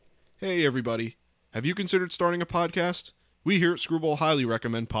Hey everybody, have you considered starting a podcast? We here at Screwball highly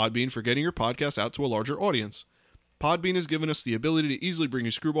recommend Podbean for getting your podcast out to a larger audience. Podbean has given us the ability to easily bring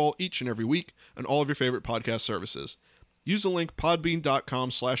you Screwball each and every week on all of your favorite podcast services. Use the link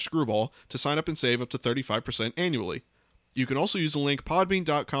podbean.com/screwball to sign up and save up to 35% annually. You can also use the link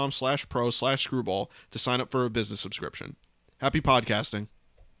podbean.com/pro/screwball to sign up for a business subscription. Happy podcasting.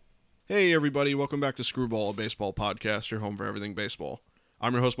 Hey everybody, welcome back to Screwball, a baseball podcast, your home for everything baseball.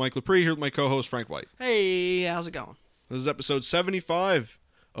 I'm your host, Mike Lepre, here with my co-host, Frank White. Hey, how's it going? This is episode 75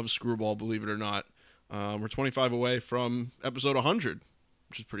 of Screwball, believe it or not. We're 25 away from episode 100,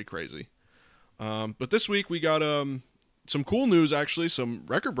 which is pretty crazy. But this week we got some cool news, actually, some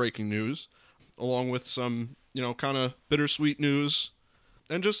record-breaking news, along with some, kind of bittersweet news,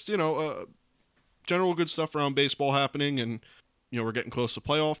 and just, general good stuff around baseball happening, and, we're getting close to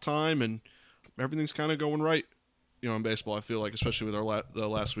playoff time, and everything's kind of going right. In baseball, I feel like, especially with the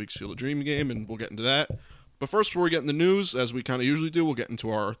last week's Field of Dream game, and we'll get into that. But first, before we get in the news, as we kind of usually do, we'll get into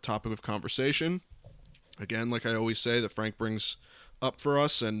our topic of conversation. Again, like I always say, that Frank brings up for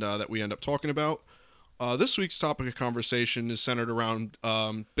us and that we end up talking about. This week's topic of conversation is centered around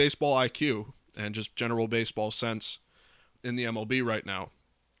baseball IQ and just general baseball sense in the MLB right now.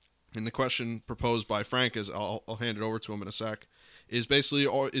 And the question proposed by Frank, is I'll hand it over to him in a sec, is basically,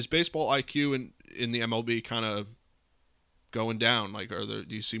 is baseball IQ in the MLB kind of going down? Like, do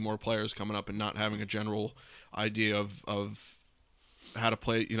you see more players coming up and not having a general idea of how to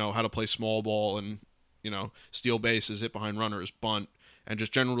play, how to play small ball and, steal bases, hit behind runners, bunt, and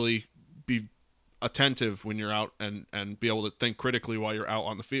just generally be attentive when you're out and be able to think critically while you're out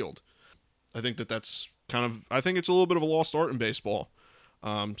on the field? I think that's I think it's a little bit of a lost art in baseball.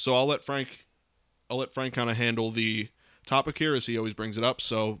 So I'll let Frank kind of handle the topic here, as he always brings it up.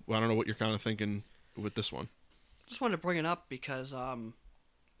 So I don't know what you're kind of thinking with this one. Just wanted to bring it up because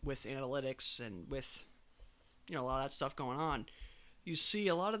with analytics and with a lot of that stuff going on, you see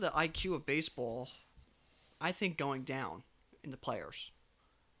a lot of the IQ of baseball, I think, going down in the players,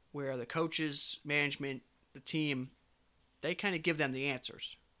 where the coaches, management, the team, they kind of give them the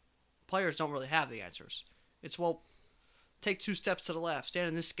answers. Players don't really have the answers. It's, well, take 2 steps to the left, stand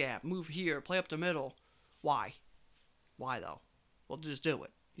in this gap, move here, play up the middle. Why? Why though? Well, just do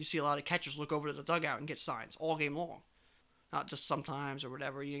it. You see a lot of catchers look over to the dugout and get signs all game long. Not just sometimes or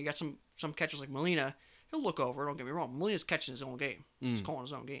whatever. You got some catchers like Molina, he'll look over, don't get me wrong. Molina's catching his own game. He's calling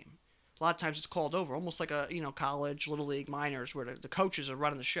his own game. A lot of times it's called over, almost like a college, little league, minors, where the coaches are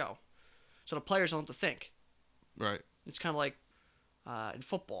running the show. So the players don't have to think. Right. It's kind of like in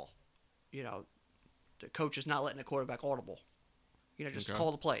football. The coach is not letting the quarterback audible. Just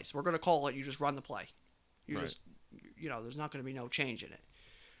call the plays. We're going to call it, you just run the play. There's not going to be no change in it.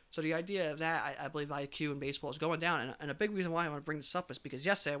 So the idea of that, I believe IQ in baseball is going down. And a big reason why I want to bring this up is because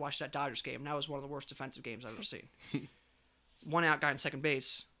yesterday I watched that Dodgers game, and that was one of the worst defensive games I've ever seen. 1 out, guy in second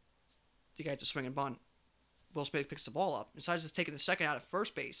base. The guy gets a swing and bunt. Will Smith picks the ball up. Decides to take the second out at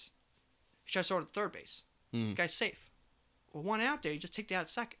first base. He tries to throw it at third base. The guy's safe. Well, 1 out there, you just take the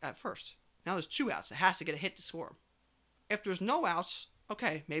out at first. Now there's 2 outs. It has to get a hit to score him. If there's no outs,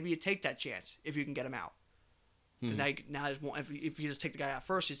 okay, maybe you take that chance if you can get him out. Because now there's one, if you just take the guy out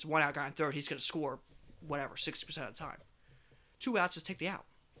first, he's 1 out, guy in third, he's going to score, 60% of the time. 2 outs, just take the out.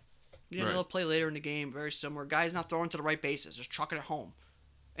 Another play later in the game, very similar. Guy's not throwing to the right bases, just trucking it home.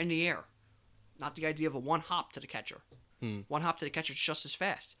 In the air. Not the idea of a 1 hop to the catcher. 1 hop to the catcher is just as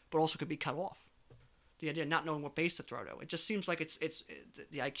fast, but also could be cut off. The idea of not knowing what base to throw to. It just seems like it's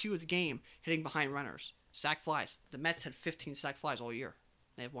the IQ of the game, hitting behind runners. Sack flies. The Mets had 15 sack flies all year.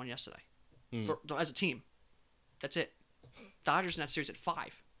 They have 1 yesterday. As a team. That's it. Dodgers in that series at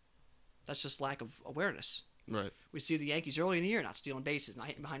 5. That's just lack of awareness. Right. We see the Yankees early in the year not stealing bases, not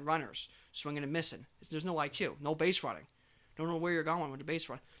hitting behind runners, swinging and missing. There's no IQ, no base running. Don't know where you're going with the base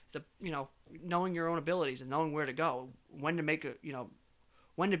run. Knowing your own abilities and knowing where to go, when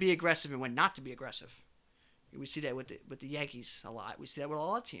to be aggressive and when not to be aggressive. We see that with the Yankees a lot. We see that with a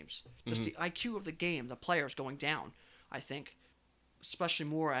lot of teams. Just the IQ of the game, the players going down, I think. Especially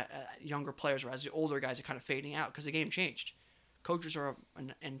more at younger players, or as the older guys are kind of fading out because the game changed. Coaches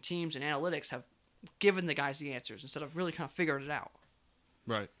and teams and analytics have given the guys the answers instead of really kind of figuring it out.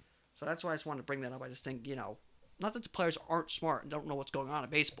 Right. So that's why I just wanted to bring that up. I just think, not that the players aren't smart and don't know what's going on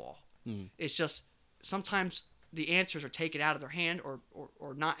in baseball. It's just sometimes the answers are taken out of their hand or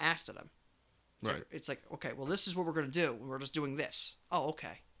not asked of them. It's like, okay, well, this is what we're going to do. We're just doing this. Oh,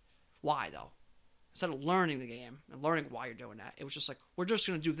 okay. Why, though? Instead of learning the game and learning why you're doing that, it was just like, we're just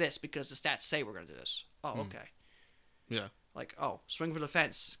going to do this because the stats say we're going to do this. Oh, okay. Yeah. Like, swing for the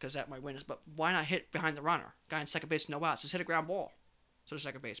fence because that might win us. But why not hit behind the runner? Guy in second base, no outs. Just hit a ground ball. to the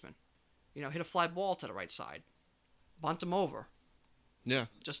second baseman. Hit a fly ball to the right side. Bunt him over. Yeah.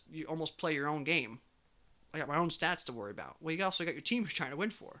 Just you almost play your own game. I got my own stats to worry about. Well, you also got your team you're trying to win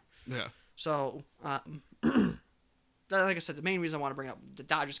for. Yeah. So, like I said, the main reason I want to bring up the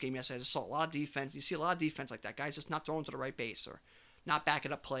Dodgers game yesterday, I just saw a lot of defense. You see a lot of defense like that. Guys just not throwing to the right base or not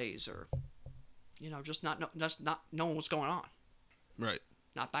backing up plays or, just not knowing what's going on. Right.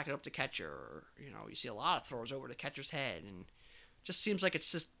 Not backing up the catcher. Or, you see a lot of throws over the catcher's head. And it just seems like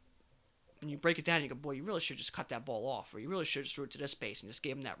it's just, when you break it down, you go, boy, you really should just cut that ball off. Or you really should just throw it to this base and just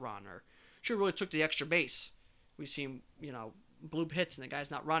gave him that run. Or should really took the extra base. We've seen, bloop hits and the guy's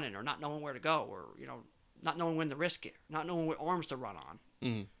not running or not knowing where to go or, not knowing when to risk it, not knowing what arms to run on.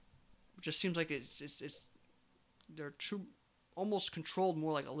 Mm-hmm. It just seems like they're true, almost controlled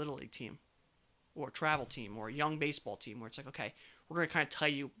more like a Little League team or a travel team or a young baseball team where it's like, okay, we're going to kind of tell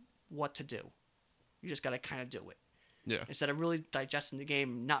you what to do. You just got to kind of do it. Yeah. Instead of really digesting the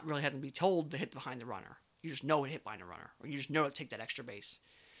game, not really having to be told to hit behind the runner. You just know it hit behind the runner or you just know to take that extra base.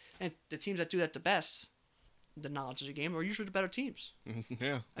 And the teams that do that the best, the knowledge of the game, are usually the better teams.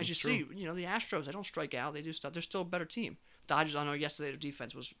 Yeah. As you see, the Astros, they don't strike out. They do stuff. They're still a better team. Dodgers, I know yesterday their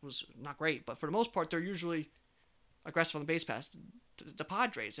defense was not great, but for the most part, they're usually aggressive on the base pass. The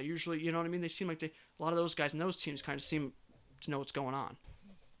Padres, they're usually, you know what I mean? They seem like a lot of those guys in those teams kind of seem to know what's going on.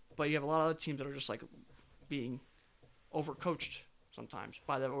 But you have a lot of other teams that are just like being overcoached sometimes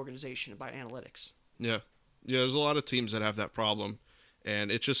by the organization and by analytics. Yeah. Yeah, there's a lot of teams that have that problem.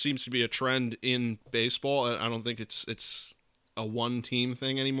 And it just seems to be a trend in baseball. I don't think it's a one-team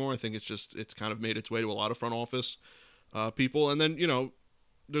thing anymore. I think it's kind of made its way to a lot of front office people. And then,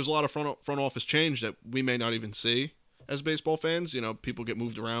 there's a lot of front office change that we may not even see as baseball fans. People get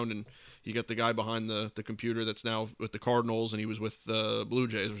moved around, and you get the guy behind the computer that's now with the Cardinals, and he was with the Blue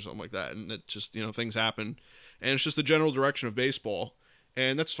Jays or something like that. And it just, things happen. And it's just the general direction of baseball.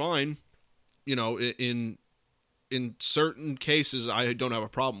 And that's fine, in certain cases, I don't have a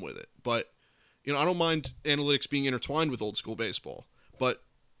problem with it. But, I don't mind analytics being intertwined with old school baseball. But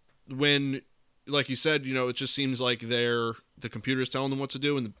when, like you said, it just seems like the computer's telling them what to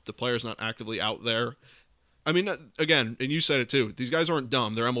do and the player's not actively out there. I mean, again, and you said it too, these guys aren't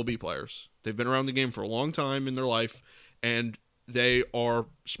dumb. They're MLB players. They've been around the game for a long time in their life, and they are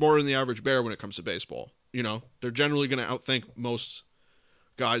smarter than the average bear when it comes to baseball. They're generally going to outthink most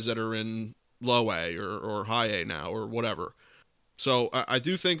guys that are in low A or high A now or whatever. So I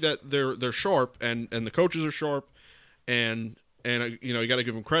do think that they're sharp and the coaches are sharp and you got to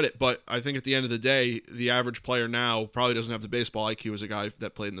give them credit. But I think at the end of the day, the average player now probably doesn't have the baseball IQ as a guy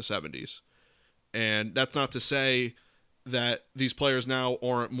that played in the 70s. And that's not to say that these players now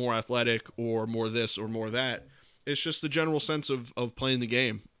aren't more athletic or more this or more that. It's just the general sense of playing the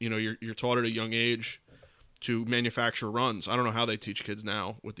game. You're taught at a young age to manufacture runs. I don't know how they teach kids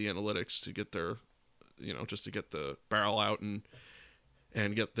now with the analytics to get their, just to get the barrel out and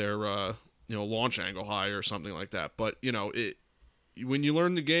get their, launch angle high or something like that. But, when you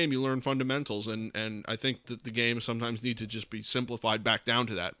learn the game, you learn fundamentals. And I think that the game sometimes need to just be simplified back down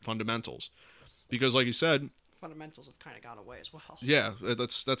to that, fundamentals. Because like you said, fundamentals have kind of gone away as well. Yeah,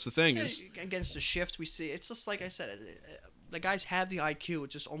 that's the thing. Is against the shift we see, it's just like I said, the guys have the IQ.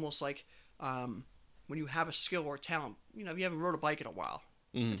 It's just almost like, when you have a skill or a talent, if you haven't rode a bike in a while,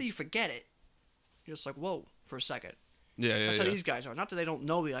 until you forget it, you're just like, whoa, for a second. Yeah. That's how these guys are. Not that they don't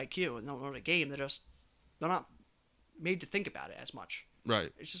know the IQ and don't know the game. They're not made to think about it as much. Right.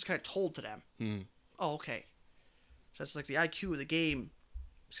 It's just kind of told to them. Oh, okay. So it's like the IQ of the game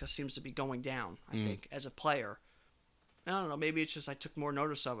just seems to be going down, I think, as a player. I don't know. Maybe it's just I took more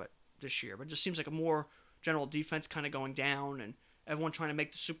notice of it this year. But it just seems like a more general defense kind of going down and everyone trying to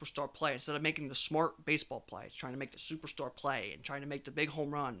make the superstar play instead of making the smart baseball play. It's trying to make the superstar play and trying to make the big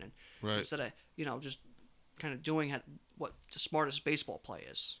home run. And instead of, just kind of doing what the smartest baseball play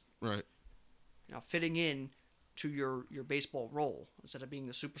is. Right. Fitting in to your baseball role instead of being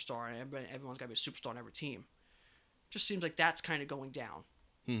the superstar. And everyone's got to be a superstar on every team. Just seems like that's kind of going down.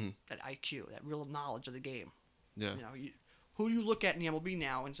 That IQ, that real knowledge of the game. Yeah. Who do you look at in the MLB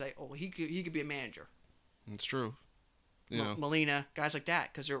now and say, oh, he could be a manager? It's true. Molina, guys like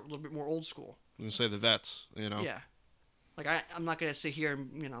that, because they're a little bit more old school. I'm going to say the vets, Yeah. Like, I'm not going to sit here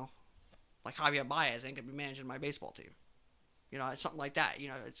and, like Javier Baez ain't going to be managing my baseball team. It's something like that.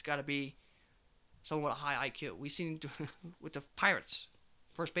 It's got to be someone with a high IQ. We've seen with the Pirates,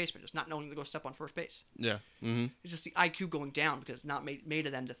 first baseman, just not knowing to go step on first base. Yeah. It's just the IQ going down because it's not made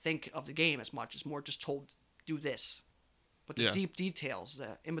of them to think of the game as much. It's more just told, do this. But the deep details,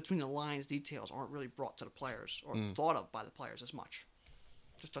 the in between the lines details, aren't really brought to the players or thought of by the players as much.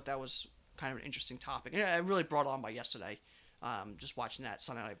 Just thought that was kind of an interesting topic. Yeah, it really brought on by yesterday. Just watching that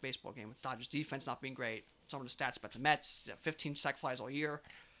Sunday Night Baseball game with Dodgers defense not being great. Some of the stats about the Mets, 15 sac flies all year.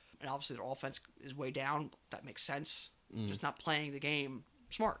 And obviously their offense is way down. That makes sense. Just not playing the game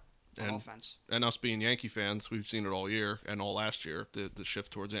smart on offense. And us being Yankee fans, we've seen it all year and all last year, the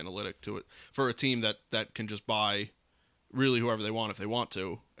shift towards analytic to it for a team that can just buy really whoever they want if they want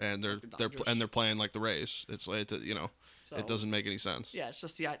to, and they're playing like the Rays. It's like so, it doesn't make any sense. Yeah, it's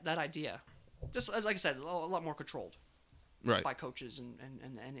just that idea. Just as like I said, a lot more controlled, right, by coaches and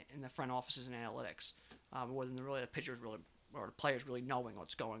the front offices and analytics, more than the pitchers really or the players really knowing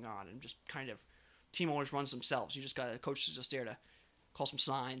what's going on, and just kind of team always runs themselves. You just got the coaches just there to call some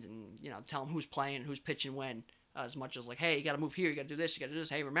signs and tell them who's playing, who's pitching when. As much as like, hey, you got to move here, you got to do this, you got to do this.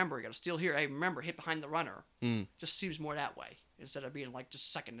 Hey, remember, you got to steal here. Hey, remember, hit behind the runner. Just seems more that way instead of being like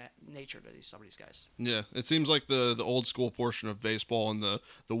just second nature to some of these guys. Yeah, it seems like the old school portion of baseball and the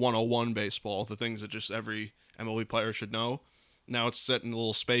 101 baseball, the things that just every MLB player should know. Now it's set in a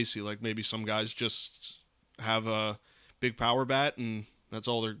little spacey. Like maybe some guys just have a big power bat and that's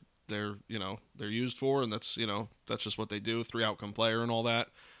all they're used for, and that's just what they do. 3 outcome player and all that.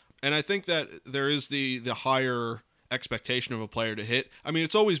 And I think that there is the higher expectation of a player to hit. I mean,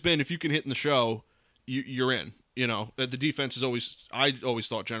 it's always been if you can hit in the show, you're in. The defense is I always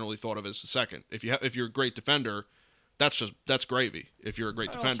generally thought of as the second. If you're a great defender, that's gravy. If you're a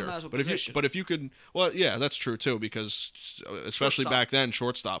great defender, but if you could, well, yeah, that's true too. Because especially back then,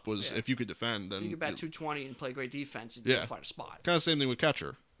 shortstop was if you could defend, then you could bat 220 and play great defense and you can find a spot. Kind of same thing with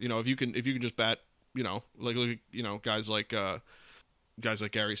catcher. If you can just bat, guys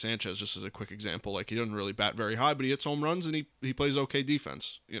like Gary Sanchez, just as a quick example, like he doesn't really bat very high, but he hits home runs and he plays okay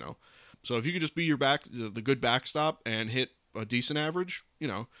defense, So if you could just be the good backstop and hit a decent average,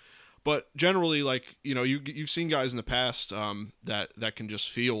 But generally, like you've seen guys in the past that can just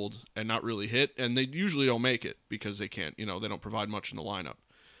field and not really hit, and they usually don't make it because they can't, they don't provide much in the lineup.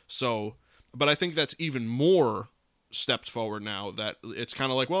 So, but I think that's even more stepped forward now. That it's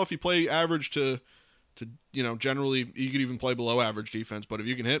kind of like, well, if you play average to generally you could even play below average defense, but if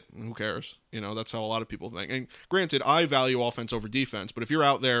you can hit, who cares? That's how a lot of people think. And granted, I value offense over defense, but if you're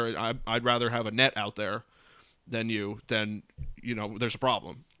out there, I'd rather have a net out there than there's a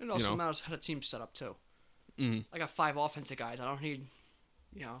problem. It also matters how the team's set up too. Mm-hmm. I got 5 offensive guys. I don't need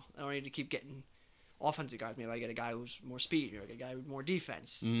to keep getting offensive guys. Maybe I get a guy who's more speed, or I get a guy with more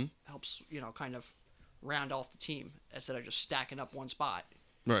defense. Mm-hmm. Helps, kind of round off the team instead of just stacking up one spot.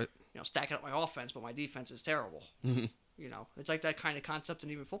 Right. Stacking up my offense, but my defense is terrible. Mm-hmm. It's like that kind of concept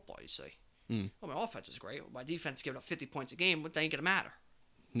in even football, you see. Well, my offense is great. My defense is giving up 50 points a game, but that ain't going to matter.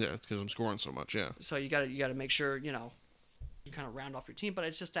 Yeah, it's because I'm scoring so much, yeah. So you got to make sure, you kind of round off your team, but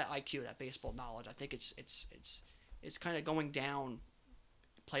it's just that IQ, that baseball knowledge. I think it's kind of going down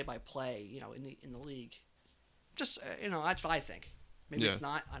play by play, in the league. Just that's what I think. Maybe it's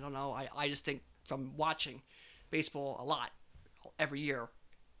not. I don't know. I just think from watching baseball a lot every year,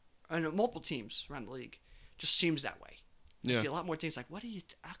 and multiple teams around the league, just seems that way. I see a lot more things like, what are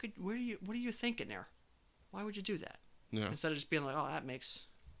you thinking there? Why would you do that? Yeah. Instead of just being like, oh, that makes.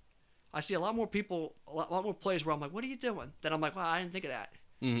 I see a lot more people, a lot more plays where I'm like, what are you doing? Then I'm like, well, I didn't think of that.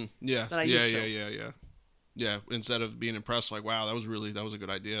 Mm-hmm. Yeah. Yeah. Instead of being impressed, like, wow, that was a good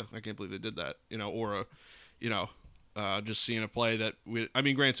idea. I can't believe they did that. Or just seeing a play that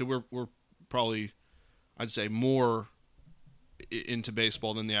granted, we're probably, I'd say, more into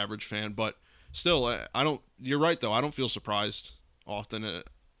baseball than the average fan, but still, you're right though. I don't feel surprised often.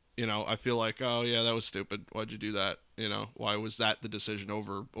 I feel like, oh yeah, that was stupid. Why'd you do that? Why was that the decision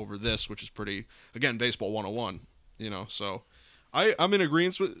over this, which is pretty, again, baseball 101, so I'm in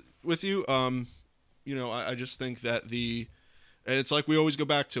agreement with you. I just think that it's like we always go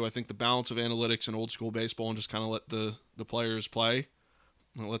back to, I think the balance of analytics and old school baseball and just kind of let the players play,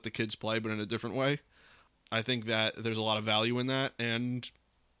 and let the kids play, but in a different way. I think that there's a lot of value in that, and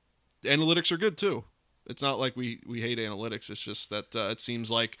analytics are good too. It's not like we hate analytics. It's just that it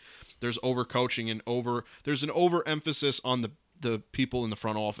seems like there's overcoaching and there's an overemphasis on the people in the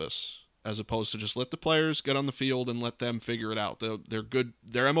front office, as opposed to just let the players get on the field and let them figure it out. They're good.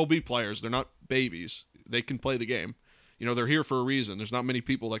 They're MLB players. They're not babies. They can play the game. They're here for a reason. There's not many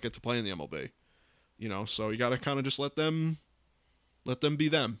people that get to play in the MLB. So you got to kind of just let them be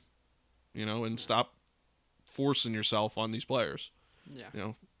them. And stop forcing yourself on these players.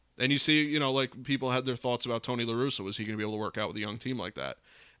 Yeah. And you see, like people had their thoughts about Tony La Russa. Was he going to be able to work out with a young team like that?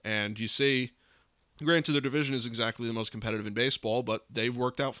 And you see, granted, their division is exactly the most competitive in baseball, but they've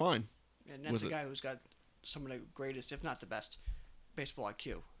worked out fine. And that's a guy who's got some of the greatest, if not the best, baseball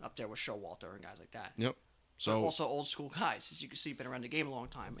IQ up there with Showalter and guys like that. Yep. So but also old school guys, as you can see, been around the game a long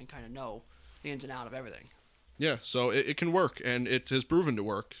time and kind of know the ins and outs of everything. Yeah, so it can work, and it has proven to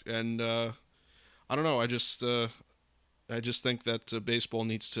work. And I don't know. I just think that baseball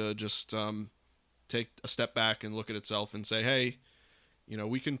needs to just take a step back and look at itself and say, hey,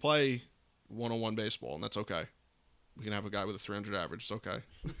 we can play one-on-one baseball, and that's okay. We can have a guy with a 300 average. It's okay.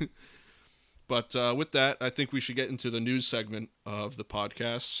 But with that, I think we should get into the news segment of the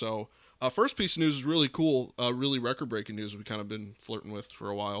podcast. So first piece of news is really cool, really record-breaking news we've kind of been flirting with for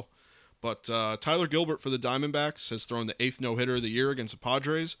a while. But Tyler Gilbert for the Diamondbacks has thrown the 8th no-hitter of the year against the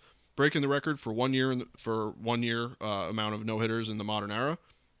Padres, breaking the record for 1 year amount of no-hitters in the modern era.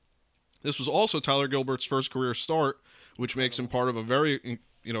 This was also Tyler Gilbert's first career start, which makes him part of a very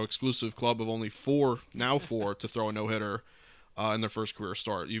exclusive club of only four to throw a no-hitter in their first career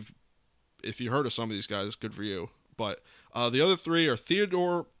start. If you heard of some of these guys, good for you. But the other three are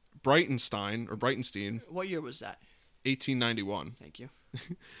Theodore Breitenstein. What year was that? 1891. Thank you.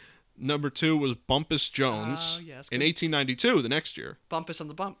 Number 2 was Bumpus Jones yes, in 1892, the next year. Bumpus on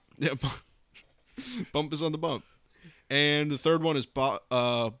the bump. Yeah, Bumpus on the bump. And the third one is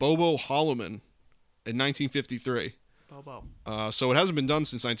Bobo Holloman in 1953. Bobo. So it hasn't been done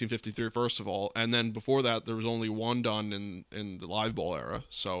since 1953, first of all. And then before that, there was only one done in the live ball era.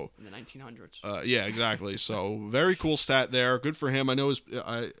 So in the 1900s. Yeah, exactly. So very cool stat there. Good for him. I know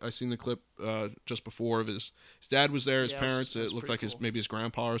I seen the clip just before of his dad was there, his parents. It looked like cool. maybe his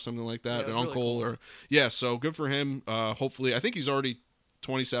grandpa or something like that, an uncle really cool. So good for him. Hopefully, I think he's already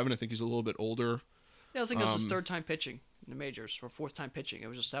 27. I think he's a little bit older. Yeah, I think it was his third time pitching in the majors or fourth time pitching.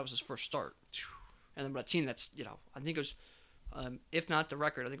 That was his first start. And then, but a team that's, I think it was, if not the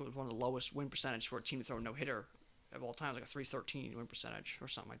record, I think it was one of the lowest win percentage for a team to throw a no-hitter of all time, like a 313 win percentage or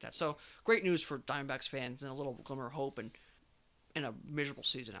something like that. So, great news for Diamondbacks fans and a little glimmer of hope and a miserable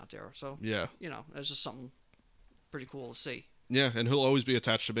season out there. So, yeah, it's just something pretty cool to see. Yeah, and he'll always be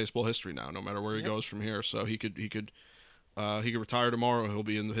attached to baseball history now, no matter where he goes from here. So he could retire tomorrow. He'll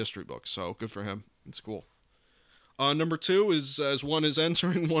be in the history books. So good for him. It's cool. Number 2 is, as one is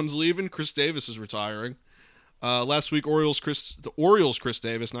entering, one's leaving. Chris Davis is retiring. Last week, the Orioles Chris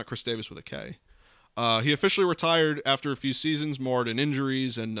Davis, not Chris Davis with a K. He officially retired after a few seasons marred in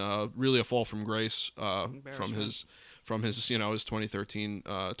injuries and really a fall from grace from his 2013,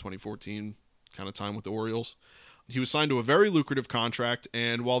 2014 kind of time with the Orioles. He was signed to a very lucrative contract,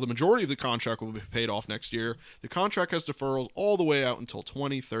 and while the majority of the contract will be paid off next year, the contract has deferrals all the way out until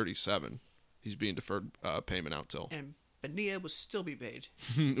 2037. He's being deferred payment out till. And Bonilla will still be paid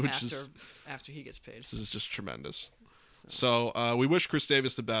after he gets paid. This is just tremendous. So we wish Chris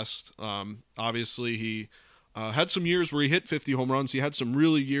Davis the best. Obviously, he had some years where he hit 50 home runs. He had some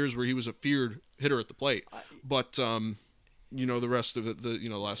really years where he was a feared hitter at the plate. But the rest of it, the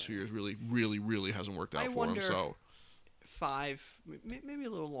last few years really, really, really hasn't worked out for him. So 5, maybe a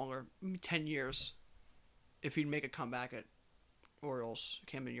little longer, maybe 10 years, if he'd make a comeback at Orioles,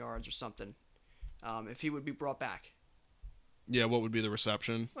 Camden Yards or something. If he would be brought back. Yeah, what would be the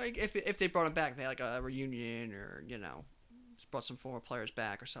reception? Like if they brought him back, they had like a reunion or just brought some former players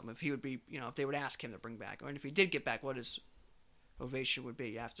back or something. If he would be, if they would ask him to bring back, or if he did get back, what his ovation would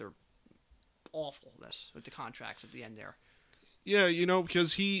be after awfulness with the contracts at the end there. Yeah,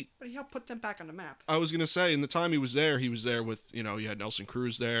 because he... But he helped put them back on the map. I was going to say, in the time he was there with, you had Nelson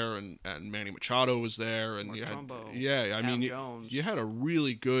Cruz there, and Manny Machado was there, and you had... Jones. You had a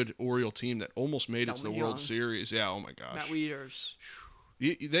really good Oriole team that almost made it to the World Series. Yeah, oh my gosh. Matt Wieters.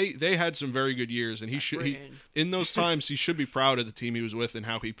 They had some very good years, and in those times, he should be proud of the team he was with and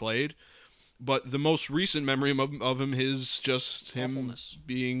how he played. But the most recent memory of him is just him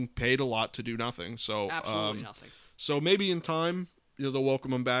being paid a lot to do nothing. So absolutely nothing. So maybe in time, they'll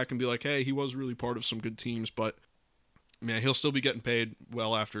welcome him back and be like, hey, he was really part of some good teams, but man, he'll still be getting paid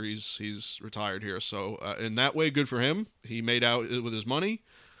well after he's retired here. So in that way, good for him. He made out with his money.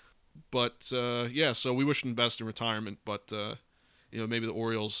 But so we wish him the best in retirement. But maybe the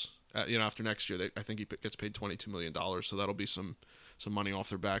Orioles, after next year, I think he gets paid $22 million. So that'll be some money off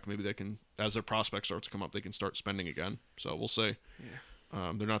their back. Maybe they can, as their prospects start to come up, they can start spending again. So we'll see.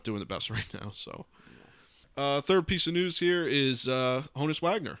 Yeah. They're not doing the best right now. So. Third piece of news here is Honus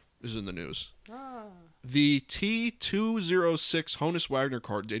Wagner is in the news. The T206 Honus Wagner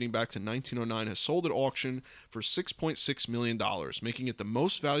card dating back to 1909 has sold at auction for $6.6 million, making it the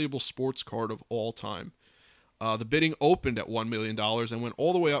most valuable sports card of all time. The bidding opened at $1 million and went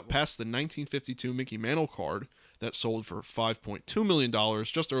all the way up past the 1952 Mickey Mantle card that sold for $5.2 million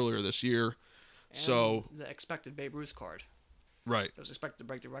just earlier this year. And so the expected Babe Ruth card. Right. It was expected to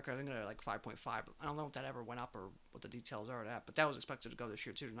break the record. I think they're like 5.5. I don't know if that ever went up or what the details are of that, but that was expected to go this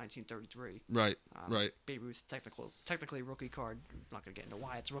year too, to 1933. Right. Right. Babe Ruth technically rookie card. I'm not gonna get into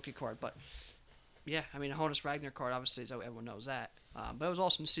why it's a rookie card, but Yeah, I mean, a Honus Wagner card, obviously, so everyone knows that. But it was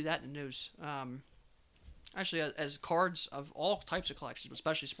awesome to see that in the news. Actually, as cards of all types of collections, but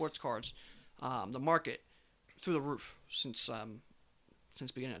especially sports cards, the market through the roof since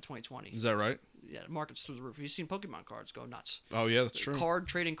beginning of 2020. Is that right? Yeah, the market's through the roof. You've seen Pokemon cards go nuts. Oh yeah, that's The true.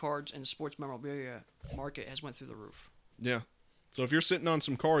 trading cards and sports memorabilia market has went through the roof. Yeah. So if you're sitting on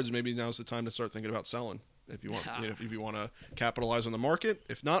some cards, maybe now's the time to start thinking about selling. If you want, if you want to capitalize on the market.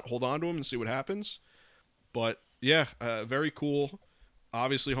 If not, hold on to them and see what happens. But yeah, very cool.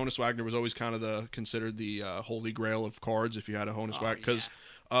 Obviously, Honus Wagner was always kind of considered the holy grail of cards. If you had a Honus Wagner, because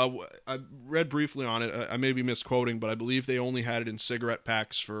I read briefly on it. I may be misquoting, but I believe they only had it in cigarette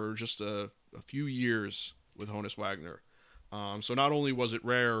packs for just a few years with Honus Wagner. So not only was it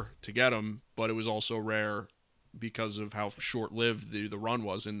rare to get them, but it was also rare because of how short-lived the run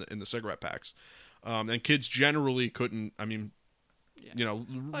was in the cigarette packs. And kids generally couldn't. I mean,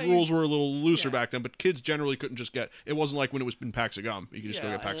 rules were a little looser back then, but kids generally couldn't just get. It wasn't like when it was in packs of gum. You could just go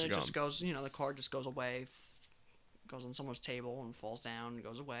get packs of gum. It just goes. The card just goes away, goes on someone's table and falls down and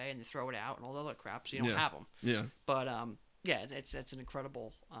goes away, and you throw it out and all the other crap, so you don't have them. Yeah. But it's an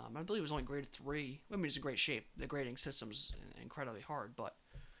incredible. I believe it was only graded 3. I mean, it's in great shape. The grading system's incredibly hard, but.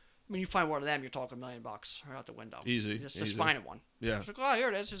 I mean, you find one of them, you're talking $1 million right out the window. Easy. Just finding one. Yeah. It's like, oh, here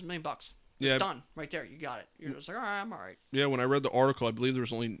it is. Here's $1 million. Yeah. Done. Right there. You got it. You're just like, all right, I'm all right. Yeah, when I read the article, I believe there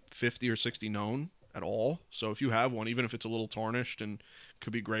was only 50 or 60 known at all. So if you have one, even if it's a little tarnished and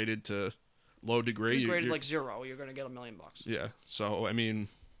could be graded to low degree. If you graded like 0, you're going to get $1 million. Yeah. So, I mean,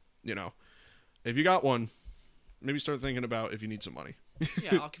 if you got one, maybe start thinking about if you need some money.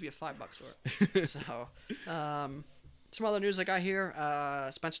 Yeah, I'll give you $5 for it. So, some other news I got here.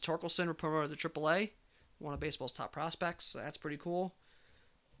 Spencer Torkelson promoted to AAA, one of baseball's top prospects. So that's pretty cool.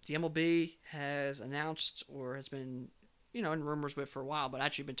 The MLB has announced, or has been, in rumors with for a while, but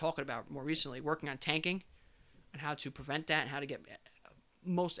actually been talking about more recently, working on tanking and how to prevent that and how to get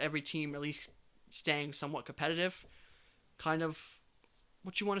most every team at least staying somewhat competitive. Kind of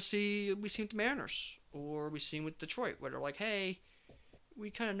what you want to see, we see with the Mariners, or we see with Detroit, where they're like, hey, we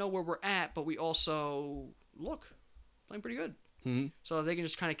kind of know where we're at, but we also playing pretty good. Mm-hmm. So if they can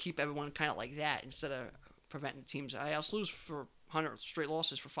just kind of keep everyone kind of like that instead of preventing teams. I also lose for 100 straight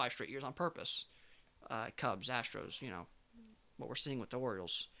losses for 5 straight years on purpose. Cubs, Astros, what we're seeing with the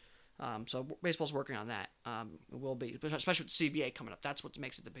Orioles. So baseball's working on that. It will be, especially with the CBA coming up. That's what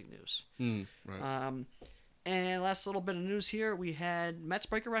makes it the big news. Right. And last little bit of news here, we had Mets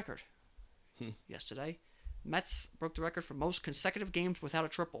break a record yesterday. Mets broke the record for most consecutive games without a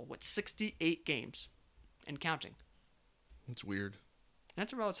triple with 68 games and counting. That's weird.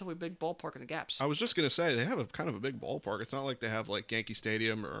 That's a relatively big ballpark in the Gaps. I was just going to say, they have a kind of a big ballpark. It's not like they have like Yankee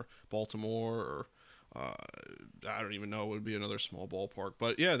Stadium or Baltimore or I don't even know. It would be another small ballpark.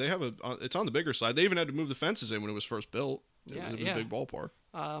 But yeah, they have it's on the bigger side. They even had to move the fences in when it was first built. It was a big ballpark.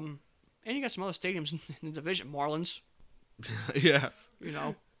 And you got some other stadiums in the division. Marlins. Yeah.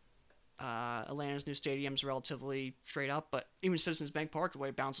 Atlanta's new stadium's relatively straight up, but even Citizens Bank Park, the way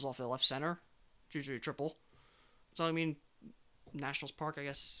it bounces off the left center, it's usually a triple. So, I mean, Nationals Park, I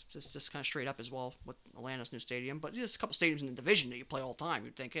guess, just kind of straight up as well with Atlanta's new stadium. But there's a couple stadiums in the division that you play all the time.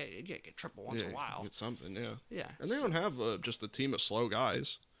 You'd think, hey, you get triple once in a while. Get something, yeah. Yeah. And they don't have just a team of slow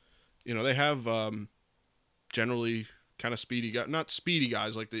guys. They have generally kind of speedy guys. Not speedy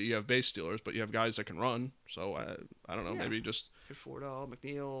guys like that you have base stealers, but you have guys that can run. So, I don't know, maybe just... Conforto,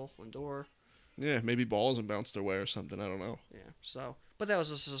 McNeil, Lindor. Yeah, maybe balls and bounce their way or something. I don't know. Yeah, so... But that was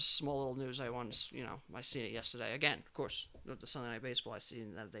just a small little news I wanted, I seen it yesterday. Again, of course, with the Sunday Night Baseball, I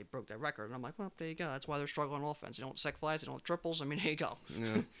seen that they broke that record. And I'm like, well, there you go. That's why they're struggling on offense. They don't sec flies. They don't have triples. I mean, there you go.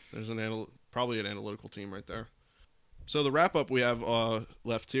 Yeah, there's probably an analytical team right there. So the wrap-up we have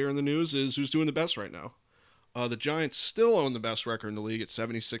left here in the news is who's doing the best right now. The Giants still own the best record in the league at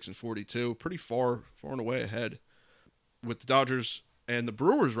 76-42. Pretty far and away ahead. With the Dodgers and the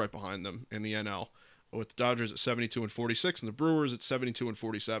Brewers right behind them in the NL. With the Dodgers at 72-46 and the Brewers at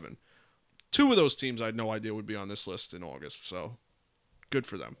 72-47. 2 of those teams I had no idea would be on this list in August, so good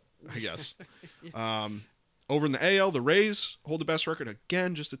for them, I guess. Over in the AL, the Rays hold the best record.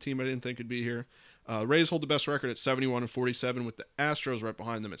 Again, just a team I didn't think would be here. Rays hold the best record at 71-47 with the Astros right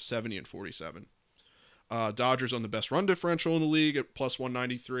behind them at 70-47. Dodgers own the best run differential in the league at plus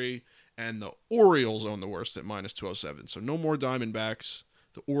 193, and the Orioles own the worst at minus 207. So no more Diamondbacks.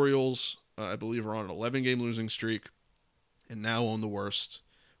 The Orioles... I believe are on an 11-game losing streak and now own the worst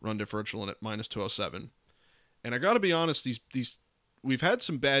run differential in at minus 207. And I got to be honest, these we've had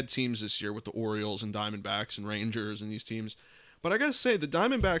some bad teams this year with the Orioles and Diamondbacks and Rangers and these teams. But I got to say, the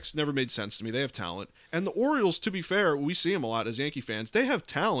Diamondbacks never made sense to me. They have talent. And the Orioles, to be fair, we see them a lot as Yankee fans. They have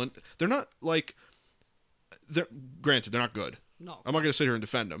talent. They're not like Granted, they're not good. No. I'm not going to sit here and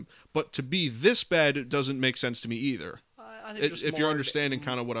defend them. But to be this bad doesn't make sense to me either. I think If you're understanding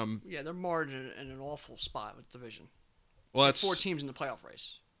kind of what I'm... Yeah, they're marred in an awful spot with the division. Well, that's... 4 teams in the playoff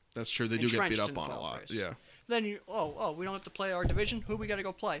race. That's true. They do get beat up on a lot. Race. Yeah. Then we don't have to play our division? Who we got to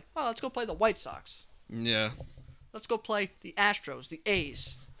go play? Oh, let's go play the White Sox. Yeah. Let's go play the Astros, the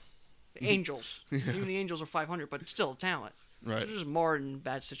A's, the Angels. Even the Angels are 500, but still talent. Right. So they're just marred in a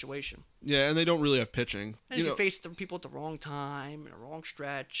bad situation. Yeah, and they don't really have pitching. And if you face the people at the wrong time, in a wrong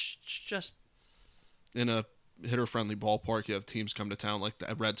stretch, it's just... In a hitter-friendly ballpark, you have teams come to town like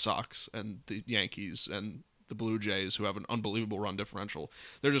the Red Sox and the Yankees and the Blue Jays, who have an unbelievable run differential.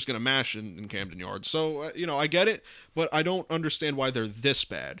 They're just going to mash in Camden Yards. So, I get it, but I don't understand why they're this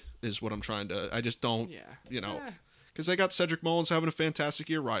bad, is what I'm trying to... I just don't, Because they got Cedric Mullins having a fantastic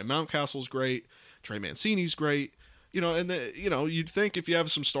year. Ryan Mountcastle's great. Trey Mancini's great. You'd think if you have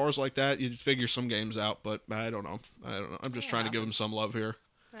some stars like that, you'd figure some games out, but I don't know. I'm just trying to give them some love here.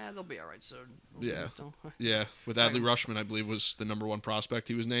 They'll be all right soon. Yeah. With Adley Rutschman, I believe, was the number 1 prospect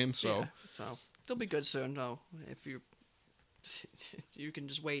he was named. So they'll be good soon, though. If you can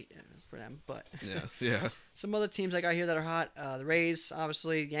just wait for them. But yeah. Some other teams I got here that are hot. The Rays,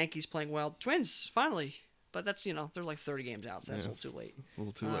 obviously. Yankees playing well. Twins, finally. But that's, they're like 30 games out, so that's a little too late. A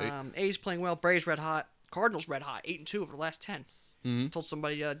little too late. A's playing well. Braves red hot. Cardinals red hot, 8-2 over the last 10. Mm-hmm. Told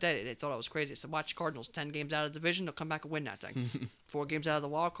somebody today, they thought I was crazy. I said, watch Cardinals, 10 games out of the division, they'll come back and win that thing. 4 games out of the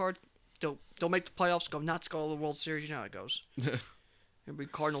wild card, they'll make the playoffs, go nuts, go to the World Series. You know how it goes. It'll be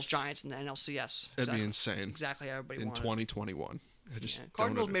Cardinals Giants in the NLCS. That'd be insane. Exactly how everybody wanted. In 2021.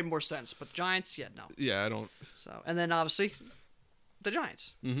 Cardinals made more sense, but the Giants, no. Yeah, I don't. So, and then obviously the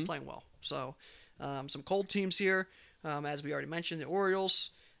Giants playing well. So, some cold teams here, as we already mentioned: the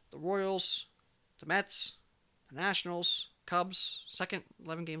Orioles, the Royals, the Mets, the Nationals, Cubs, second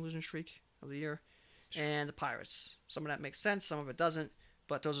 11-game losing streak of the year, and the Pirates. Some of that makes sense, some of it doesn't,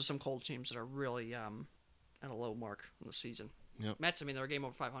 but those are some cold teams that are really at a low mark in the season. Yep. Mets, they're a game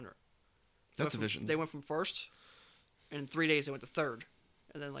over 500. That division. They went from first, and in 3 days they went to third,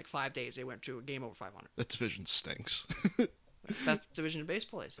 and then 5 days they went to a game over 500. That division stinks. Best division in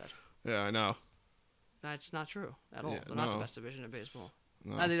baseball, they said. Yeah, I know. That's not true at all. Yeah, they're not the best division in baseball.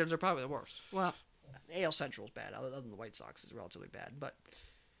 No. I think they're probably the worst. Well, AL Central is bad. Other than the White Sox is relatively bad, but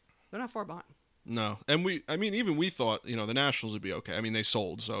they're not far behind. No, and even we thought, the Nationals would be okay. I mean, they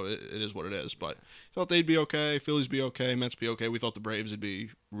sold, so it is what it is. But thought they'd be okay, Phillies be okay, Mets be okay. We thought the Braves would be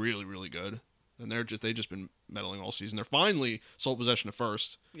really, really good, and they just been meddling all season. They're finally sole possession of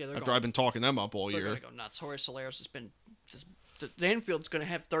first. Yeah, after I've been talking them up all year. They're gonna go nuts. Jorge Soler's has been the infield's gonna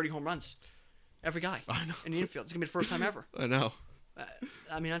have 30 home runs. Every guy in the infield. It's gonna be the first time ever. I know.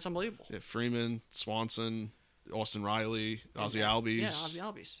 That's unbelievable. Yeah, Freeman, Swanson, Austin Riley, Ozzie Albies. Yeah, Ozzie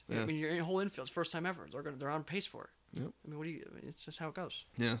Albies. Yeah. Your whole infield's first time ever. They're on pace for it. Yep. It's just how it goes.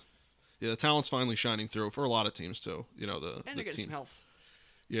 Yeah. Yeah, the talent's finally shining through for a lot of teams too. And they're getting some health.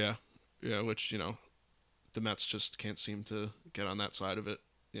 Yeah. Yeah, which, the Mets just can't seem to get on that side of it.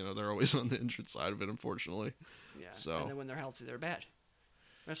 They're always on the injured side of it, unfortunately. Yeah. So. And then when they're healthy, they're bad.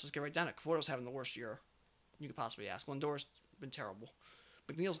 Let's just get right down to it. Conforto's having the worst year you could possibly ask. Lindor's been terrible.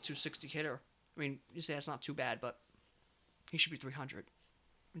 McNeil's a 260 hitter. I mean, you say that's not too bad, but he should be 300.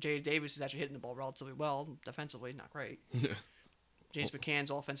 J.D. Davis is actually hitting the ball relatively well. Defensively, not great. Yeah. James McCann's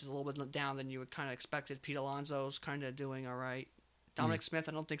offense is a little bit down than you would kind of expected. Pete Alonso's kind of doing all right. Dominic Smith,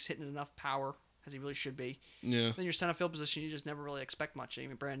 I don't think, is hitting enough power as he really should be. Yeah. Then your center field position, you just never really expect much.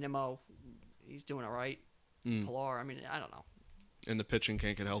 Even Brandon Nimmo, he's doing all right. Pilar, I don't know. And the pitching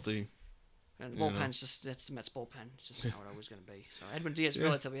can't get healthy. And the bullpen's it's the Mets bullpen. It's just how it always going to be. So Edwin Diaz is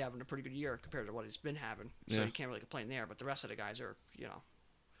relatively having a pretty good year compared to what he's been having. So you can't really complain there. But the rest of the guys are,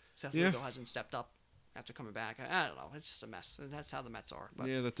 Seth Lugo hasn't stepped up after coming back. I don't know. It's just a mess. And that's how the Mets are. But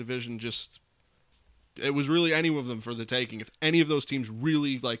that division it was really any of them for the taking. If any of those teams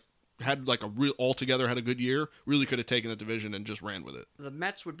really had altogether had a good year, really could have taken the division and just ran with it. The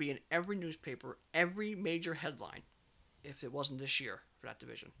Mets would be in every newspaper, every major headline, if it wasn't this year for that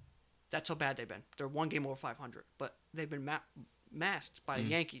division. That's how bad they've been. They're 1 game over 500, but they've been masked by the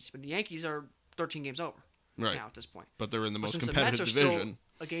Yankees. But the Yankees are 13 games over now at this point. But they're in the most since competitive the Mets are division. Still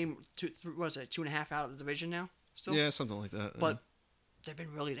a game, 2.5 out of the division now. Still, yeah, something like that. But they've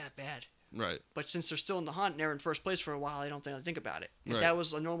been really that bad. Right. But since they're still in the hunt and they're in first place for a while, I don't think about it. If that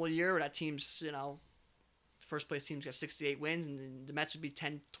was a normal year, that team's first place team's got 68 wins, and the Mets would be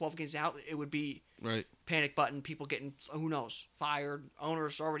 10, 12 games out. It would be panic button, people getting, who knows, fired,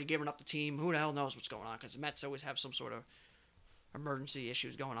 owners already giving up the team. Who the hell knows what's going on? Because the Mets always have some sort of emergency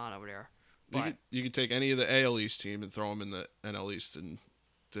issues going on over there. But you could take any of the AL East team and throw them in the NL East, and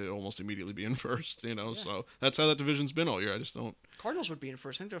to almost immediately be in first. So that's how that division's been all year. I just don't. Cardinals would be in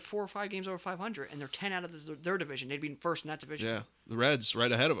first. I think they're 4 or 5 games over 500, and they're 10 out of their division. They'd be in first in that division. Yeah, the Reds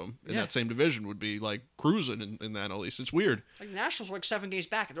right ahead of them in that same division would be like cruising in that at least. It's weird. Like the Nationals are like 7 games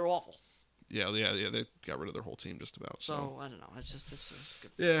back, and they're awful. Yeah. They got rid of their whole team just about. So I don't know. It's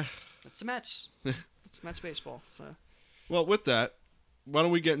good. Yeah. It's the Mets. It's Mets baseball. So. Well, with that, why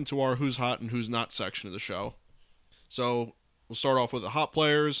don't we get into our who's hot and who's not section of the show? So we'll start off with the hot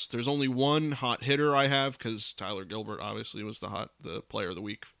players. There's only one hot hitter I have because Tyler Gilbert obviously was the player of the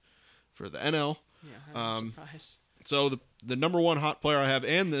week for the NL. Yeah, I'm surprised. So the number one hot player I have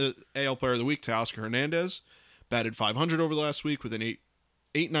and the AL player of the week, Teoscar Hernandez, batted .500 over the last week with an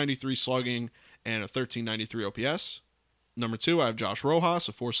 893 slugging and a 1393 OPS. Number 2, I have Josh Rojas,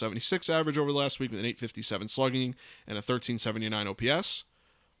 a .476 average over the last week with an 857 slugging and a 1379 OPS.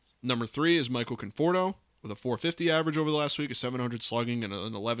 Number 3 is Michael Conforto with a .450 average over the last week, a 700 slugging and an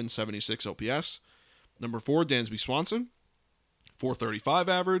 1176 OPS. Number 4, Dansby Swanson, .435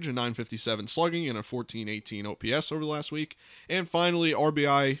 average, a 957 slugging and a 1418 OPS over the last week. And finally,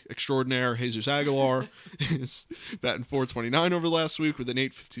 RBI extraordinaire Jesus Aguilar is batting .429 over the last week with an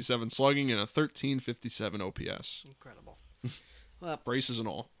 857 slugging and a 1357 OPS. Incredible. Well, braces and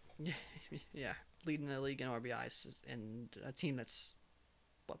all. Yeah, leading the league in RBIs and a team that's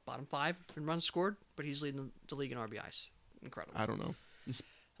bottom 5 in runs scored, but he's leading the league in RBIs. Incredible. I don't know.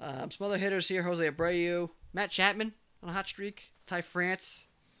 Some other hitters here: Jose Abreu, Matt Chapman on a hot streak, Ty France.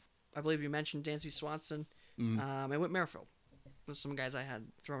 I believe you mentioned Dansby Swanson, and Whit Merrifield. Those are some guys I had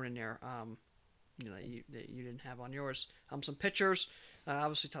thrown in there. That you didn't have on yours. Some pitchers,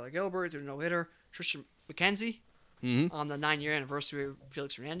 obviously Tyler Gilbert, there's no hitter. Tristan McKenzie. On the 9-year anniversary of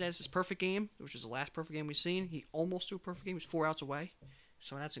Felix Hernandez's perfect game, which was the last perfect game we've seen. He almost threw a perfect game. He was 4 outs away.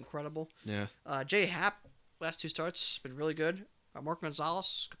 So that's incredible. Yeah. Jay Happ, last 2 starts, been really good. Mark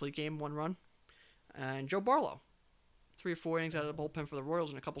Gonzalez, complete game, 1 run. And Joe Barlow, 3 or 4 innings out of the bullpen for the Royals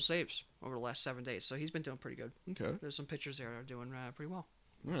and a couple saves over the last 7 days. So he's been doing pretty good. Okay. There's some pitchers there that are doing pretty well.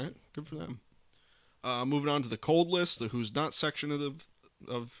 All right. Good for them. Moving on to the cold list, the who's not section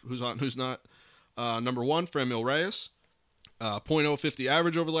of who's hot and who's not. Number 1, Franmil Reyes. .050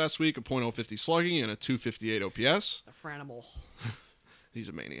 average over the last week, a .050 slugging, and a 258 OPS. A Franimal. He's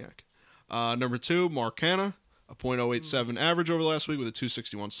a maniac. Number 2, Mark Canha. A .087 average over the last week with a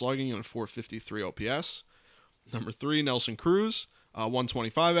 261 slugging and a 453 OPS. Number 3, Nelson Cruz.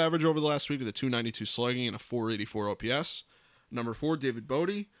 125 average over the last week with a 292 slugging and a 484 OPS. Number 4, David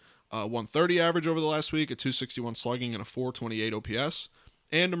Bodie. 130 average over the last week, a 261 slugging and a 428 OPS.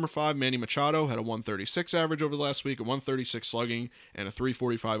 And number 5, Manny Machado, had a 136 average over the last week, a 136 slugging, and a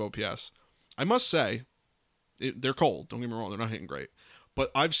 345 OPS. I must say, they're cold. Don't get me wrong, they're not hitting great.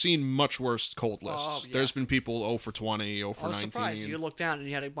 But I've seen much worse cold lists. Oh, yeah. There's been people 0 for 20, 0 for 19. I was surprised. You look down and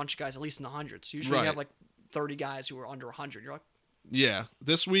you had a bunch of guys at least in the hundreds. Usually you have like 30 guys who are under 100. You're like, yeah.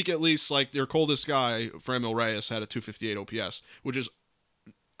 This week at least, like their coldest guy, Franmil Reyes, had a 258 OPS, which is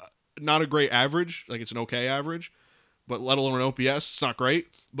not a great average. Like it's an okay average. But let alone an OPS, it's not great.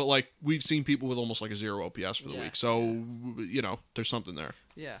 But, like, we've seen people with almost like a 0 OPS for the week. So, there's something there.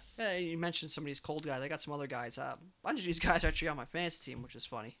 Yeah. You mentioned some of these cold guys. I got some other guys. A bunch of these guys are actually on my fantasy team, which is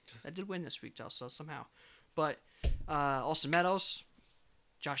funny. I did win this week, though, so somehow. But Austin Meadows,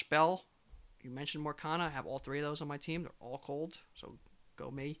 Josh Bell, you mentioned Morcana. I have all 3 of those on my team. They're all cold, so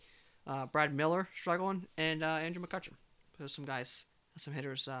go me. Brad Miller, struggling, and Andrew McCutcheon. There's some guys, some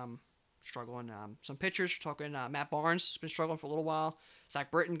hitters struggling. Some pitchers, we're talking Matt Barnes has been struggling for a little while. Zach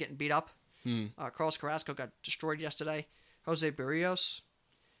Britton getting beat up. Carlos Carrasco got destroyed yesterday. Jose Barrios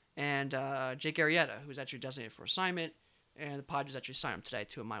and Jake Arrieta, who's actually designated for assignment. And the Padres actually signed him today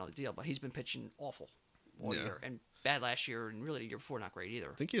to a minor league deal, but he's been pitching awful all year. And bad last year, and really the year before, not great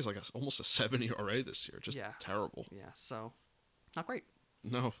either. I think he has like almost a 70 ERA this year. Just terrible. Yeah, so not great.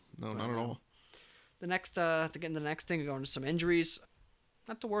 No, not at all. The next, to get into the next thing, we're going to some injuries.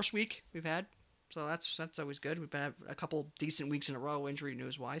 Not the worst week we've had, so that's always good. We've had a couple decent weeks in a row, injury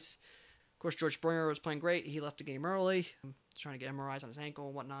news-wise. Of course, George Springer was playing great. He left the game early, trying to get MRIs on his ankle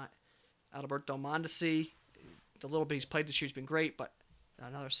and whatnot. Alberto Mondesi, the little bit he's played this year has been great, but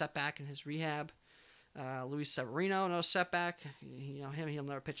another setback in his rehab. Luis Severino, another setback. He'll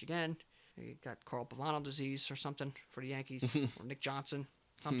never pitch again. He got Carl Pavano disease or something for the Yankees, or Nick Johnson,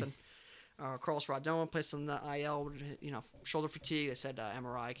 something. Carlos Rodon placed on the IL, shoulder fatigue. They said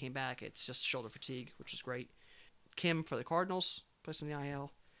MRI came back. It's just shoulder fatigue, which is great. Kim for the Cardinals, placed on the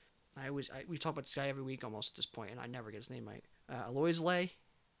IL. We talk about this guy every week almost at this point, and I never get his name right. Aloysley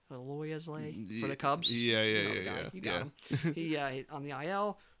for the Cubs. Yeah. You got him. He on the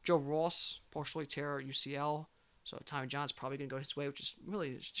IL. Joe Ross, partially tear at UCL. So Tommy John's probably going to go his way, which is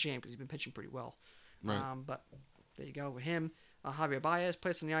really a shame because he's been pitching pretty well. Right. But there you go with him. Javier Baez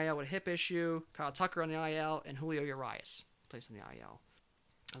placed on the IL with a hip issue. Kyle Tucker on the IL. And Julio Urias placed on the IL.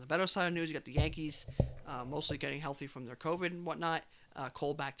 On the better side of the news, you got the Yankees mostly getting healthy from their COVID and whatnot.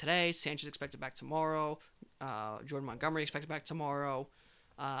 Cole back today. Sanchez expected back tomorrow. Jordan Montgomery expected back tomorrow.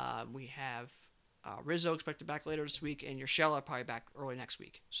 We have Rizzo expected back later this week. And Urshela probably back early next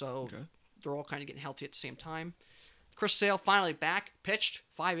week. So they're all kind of getting healthy at the same time. Chris Sale finally back. Pitched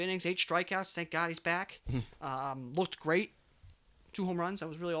 5 innings, 8 strikeouts. Thank God he's back. Looked great. 2 home runs. That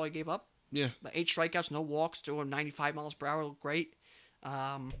was really all he gave up. Yeah. But 8 strikeouts, no walks, doing 95 miles per hour. Looked great.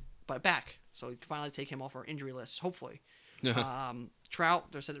 But back. So we can finally take him off our injury list, hopefully.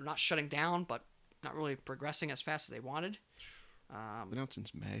 Trout, they said they're not shutting down, but not really progressing as fast as they wanted. Been out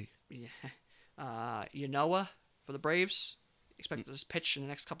since May. Yeah. Yanoa for the Braves. Expected to pitch in the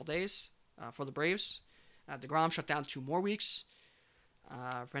next couple days for the Braves. DeGrom shut down 2 more weeks.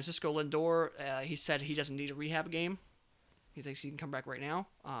 Francisco Lindor, he said he doesn't need a rehab game. He thinks he can come back right now.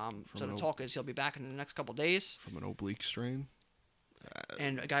 So the talk is he'll be back in the next couple days. From an oblique strain.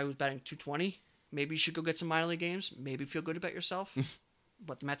 And a guy who's batting .220. Maybe you should go get some minor league games. Maybe feel good about yourself.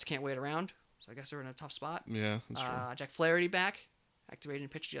 But the Mets can't wait around. So I guess they're in a tough spot. Yeah, that's true. Jack Flaherty back. Activated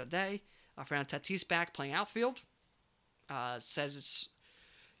and pitched the other day. Fernando Tatis back playing outfield. Says it's...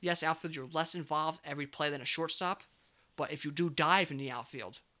 Yes, outfield, you're less involved every play than a shortstop. But if you do dive in the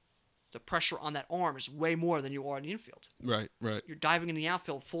outfield, the pressure on that arm is way more than you are in the infield. Right. You're diving in the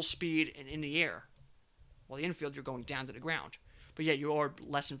outfield full speed and in the air. While the infield, you're going down to the ground. But yet you are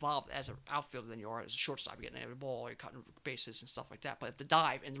less involved as an outfielder than you are as a shortstop. You're getting the ball, you're cutting bases and stuff like that. But if the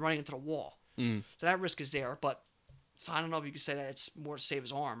dive and running into the wall, so that risk is there. But so I don't know if you could say that it's more to save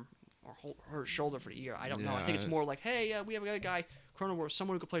his arm or hurt his shoulder for the year. I don't know. I think it's more like, hey, we have a guy, Cronenworth,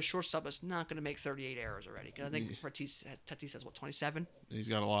 someone who could play shortstop, but is not going to make 38 errors already. Because I think Tatis has, 27? He's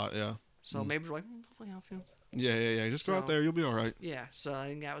got a lot, yeah. So maybe we're like, go play outfield. Yeah. Just go out there. You'll be all right. Yeah, so I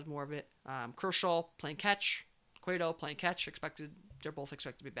think that was more of it. Kershaw playing catch. Cueto playing catch. They're both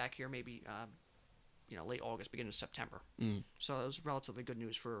expected to be back here maybe late August, beginning of September. So it was relatively good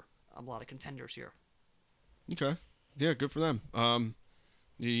news for a lot of contenders here. Okay. Yeah, good for them.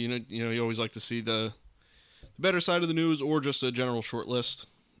 You always like to see the better side of the news or just a general short list,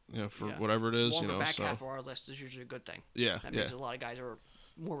 for whatever it is. Longer back half of our list is usually a good thing. Yeah, that means a lot of guys are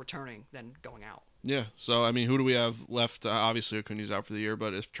more returning than going out. Yeah. So I mean, who do we have left? Obviously, Acuna's out for the year,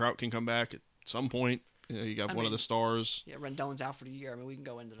 but if Trout can come back at some point, you got one of the stars. Yeah, Rendon's out for the year. I mean, we can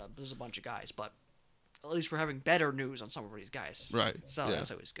go into there's a bunch of guys, but at least we're having better news on some of these guys. Right. So that's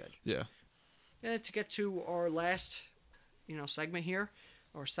always good. Yeah. To get to our last, segment here,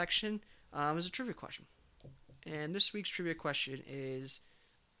 or section, is a trivia question. And this week's trivia question is,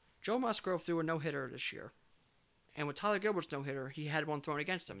 Joe Musgrove threw a no-hitter this year. And with Tyler Gilbert's no-hitter, he had one thrown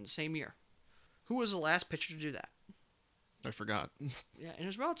against him in the same year. Who was the last pitcher to do that? I forgot. Yeah, and it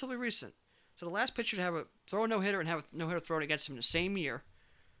was relatively recent. So the last pitcher to throw a no-hitter and have a no-hitter thrown against him in the same year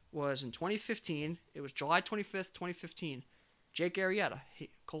was in 2015. It was July 25th, 2015. Jake Arrieta.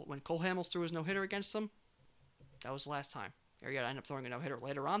 When Cole Hamels threw his no-hitter against him, that was the last time. Arrieta ended up throwing a no-hitter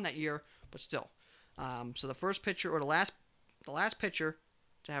later on that year, but still. So the first pitcher, or the last pitcher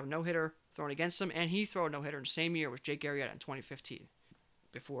to have a no-hitter thrown against him, and he threw a no-hitter in the same year, was Jake Arrieta in 2015.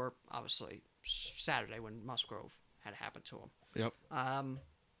 Before, obviously, Saturday when Musgrove had happened to him. Yep.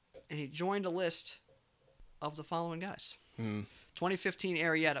 And he joined a list of the following guys. 2015,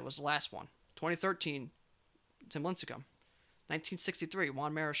 Arrieta was the last one. 2013, Tim Lincecum. 1963,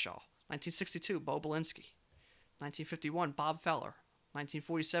 Juan Marichal. 1962, Bo Belinsky. 1951, Bob Feller.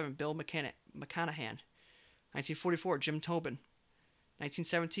 1947, Bill McCanahan. 1944, Jim Tobin.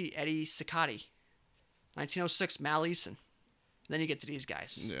 1970, Eddie Cicotti. 1906, Mal Eason. Then you get to these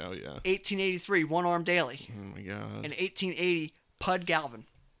guys. Yeah. 1883, One Arm Daly. Oh my God. And 1880, Pud Galvin.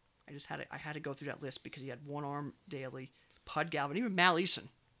 I had to go through that list because he had One Arm Daly, Pud Galvin, even Mal Eason.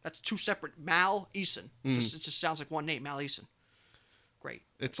 That's 2 separate. Mal Eason. It just sounds like one name, Mal Eason. Great.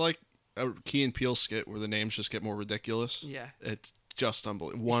 It's like a Key and Peele skit where the names just get more ridiculous. Yeah. It's just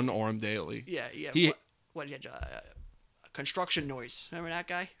unbelievable. One Arm Daly. Yeah. What he had? Construction Noise. Remember that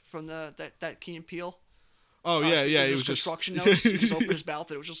guy from that Key and Peele? Oh yeah. It was construction noise. He just opened his mouth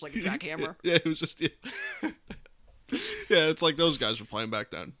and it was just like a jackhammer. Yeah, it was just. Yeah. Yeah, it's like those guys were playing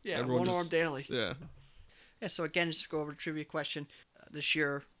back then. Yeah, One Arm Daly. Yeah. Yeah. So again, just to go over the trivia question, this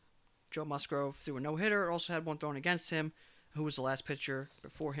year, Joe Musgrove threw a no-hitter. Also had one thrown against him. Who was the last pitcher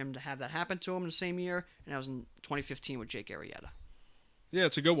before him to have that happen to him in the same year? And that was in 2015 with Jake Arrieta. Yeah,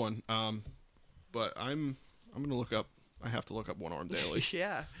 it's a good one. But I'm gonna look up I have to look up One Arm Daily.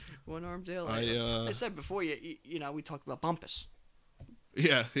 Yeah, One Arm Daily. I said before, we talked about Bumpus.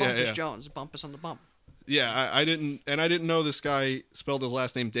 Yeah. Bumpus Jones, Bumpus on the bump. Yeah, I didn't know this guy spelled his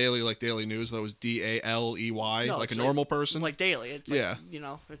last name Daily like Daily News. That was Daley, No, like a normal person. Like Daily. It's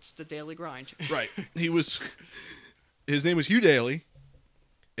it's the daily grind. Right. His name was Hugh Daly,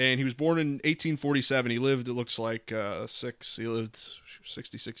 and he was born in 1847. He lived, it looks like, he lived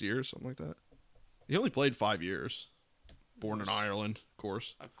 66 years, something like that. He only played 5 years. Born in Ireland, of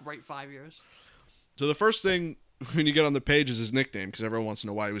course. A great 5 years. So the first thing when you get on the page is his nickname, because everyone wants to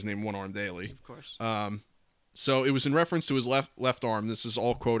know why he was named One Arm Daily. Of course. So it was in reference to his left arm. This is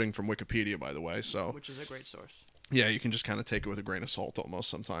all quoting from Wikipedia, by the way. So which is a great source. Yeah, you can just kind of take it with a grain of salt almost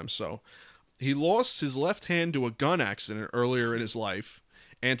sometimes. So he lost his left hand to a gun accident earlier in his life,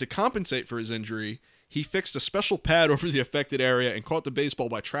 and to compensate for his injury, he fixed a special pad over the affected area and caught the baseball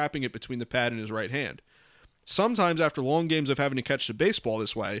by trapping it between the pad and his right hand. Sometimes after long games of having to catch the baseball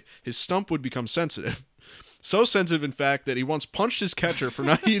this way, his stump would become sensitive. So sensitive, in fact, that he once punched his catcher for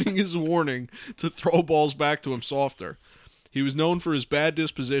not heeding his warning to throw balls back to him softer. He was known for his bad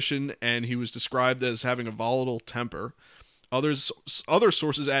disposition, and he was described as having a volatile temper. Other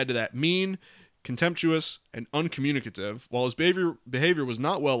sources add to that: mean, contemptuous, and uncommunicative. While his behavior was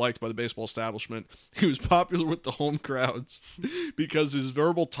not well liked by the baseball establishment, he was popular with the home crowds because his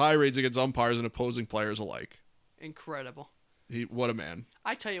verbal tirades against umpires and opposing players alike. Incredible. What a man.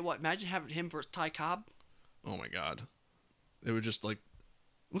 I tell you what, imagine having him versus Ty Cobb. Oh my God. It would just look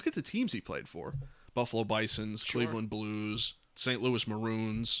at the teams he played for. Buffalo Bisons, Sure. Cleveland Blues, St. Louis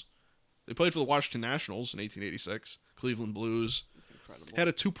Maroons. They played for the Washington Nationals in 1886. Cleveland Blues. It's incredible. Had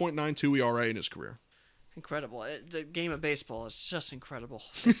a 2.92 ERA in his career. Incredible. The game of baseball is just incredible.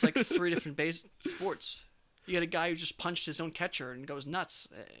 It's like 3 different sports. You got a guy who just punched his own catcher and goes nuts,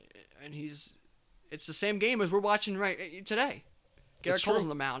 and it's the same game as we're watching right today. Garrett Cole's on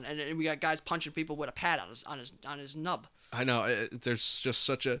the mound, and we got guys punching people with a pad on his nub. I know. There's just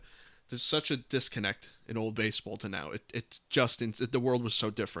such a disconnect in old baseball to now. The world was so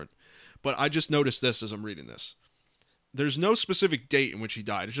different. But I just noticed this as I'm reading this. There's no specific date in which he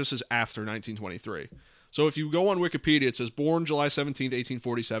died. It just says after 1923. So if you go on Wikipedia, it says born July 17th,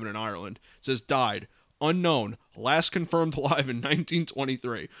 1847 in Ireland. It says died, unknown, last confirmed alive in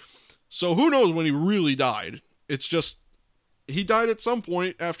 1923. So who knows when he really died? It's just he died at some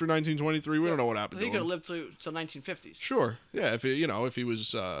point after 1923. We don't know what happened to him. He could have lived till 1950s. Sure. Yeah, if he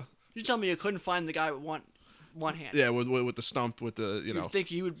was You tell me you couldn't find the guy with one hand. Yeah, with the stump, with the, You'd think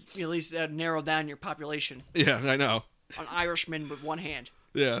you would at least narrow down your population. Yeah, I know. An Irishman with one hand.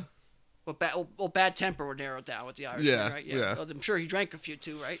 Yeah. Bad temper would narrow it down with the Irishman, right? Yeah. I'm sure he drank a few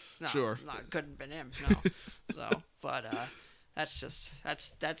too, right? No, sure. No, it couldn't have been him. No.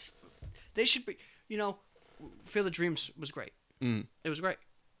 That's they should be. Field of Dreams was great. Mm. It was great.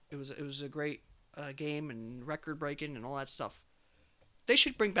 It was a great game and record breaking and all that stuff. They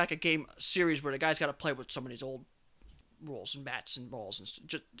should bring back a series where the guy's got to play with some of these old rules and bats and balls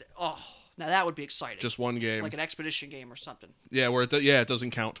and now that would be exciting. Just one game, like an expedition game or something. Yeah, where it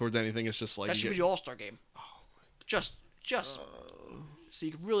doesn't count towards anything. It's just like that should be the All-Star game. Oh, just so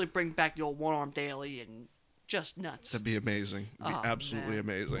you can really bring back the old One Arm Daily and just nuts. That'd be amazing. It'd be absolutely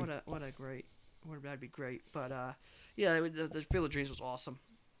amazing. That'd be great. But the Field of Dreams was awesome.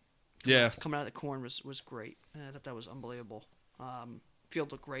 Coming out of the corn was great. I thought that was unbelievable.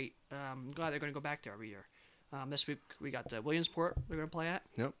 Field looked great. I'm glad they're going to go back there every year. This week we got the Williamsport they're going to play at.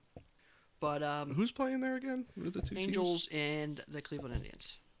 Yep. But who's playing there again? What are the two Angels teams? and the Cleveland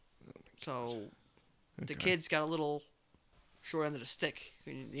Indians. The kids got a little short end of the stick.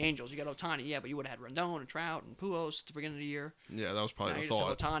 The Angels, you got Ohtani, but you would have had Rendon and Trout and Pujols at the beginning of the year. Yeah, that was probably the you thought.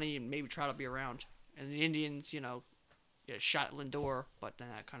 just have Ohtani and maybe Trout will be around. And the Indians, you had a shot at Lindor, but then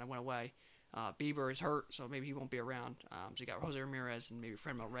that kind of went away. Bieber is hurt, so maybe he won't be around. So you got Jose Ramirez and maybe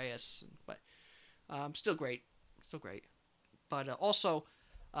Franmil Reyes, but still great. But also,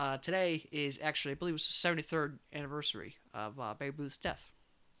 today is actually, I believe it was the 73rd anniversary of Babe Ruth's death.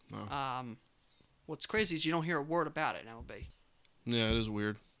 Wow. What's crazy is you don't hear a word about it in MLB. Yeah, it is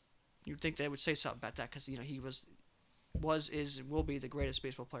weird. You'd think they would say something about that because he is, and will be the greatest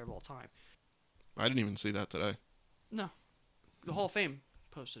baseball player of all time. I didn't even see that today. No, the Hall of Fame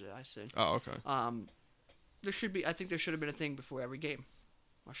posted it. I said. Oh, okay. I think there should have been a thing before every game,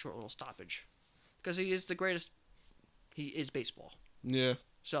 a short little stoppage, because he is the greatest. He is baseball. Yeah.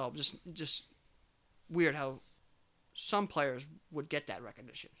 So just weird how some players would get that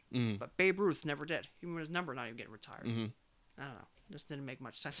recognition, but Babe Ruth never did. Even with his number not even getting retired. Mm-hmm. I don't know. This didn't make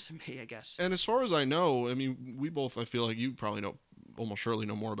much sense to me, I guess. And as far as I know, I mean, we both, I feel like you probably know, almost surely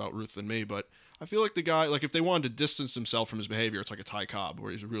know more about Ruth than me, but I feel like the guy, like if they wanted to distance himself from his behavior, it's like a Ty Cobb,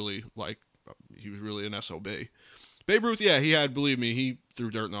 where he's really like, he was really an SOB. Babe Ruth, yeah, he had, believe me, he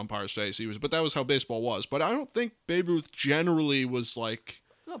threw dirt in the umpire's face. But that was how baseball was. But I don't think Babe Ruth generally was like.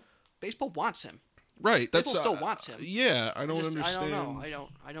 No, baseball wants him. Right. Baseball still wants him. Yeah, I don't understand. I don't know.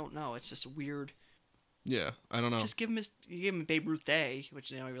 I don't know. It's just weird. Yeah, I don't know. Just give him Babe Ruth Day, which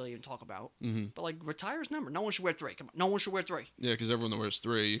they don't really even talk about. Mm-hmm. But like, retire his number. No one should wear 3. Come on, no one should wear 3. Yeah, because everyone that wears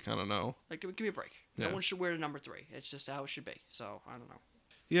 3, you kind of know. Like, give me a break. Yeah. No one should wear the number 3. It's just how it should be. So I don't know.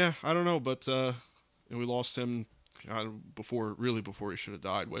 Yeah, I don't know, but we lost him before he should have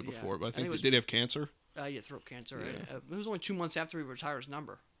died, way before. But I think did he have cancer? Yeah, throat cancer. Yeah. It was only 2 months after he retired his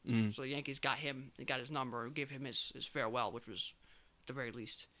number. Mm. So the Yankees got him. They got his number and gave him his farewell, which was at the very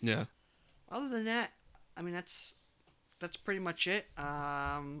least. Yeah. Other than that, I mean, that's pretty much it.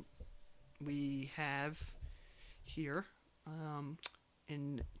 We have here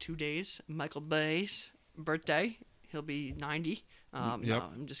in 2 days Michael Bay's birthday. He'll be 90. Yep. No,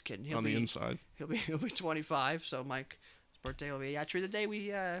 I'm just kidding. He'll On be, the inside. He'll be 25. So Mike's birthday will be actually the day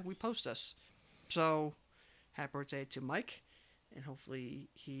we post this. So happy birthday to Mike, and hopefully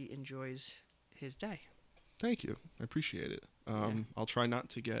he enjoys his day. Thank you. I appreciate it. I'll try not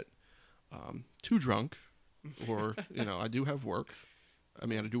to get too drunk, or I do have work. I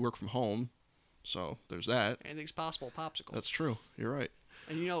mean, I do work from home, so there's that. Anything's possible, popsicle. That's true. You're right.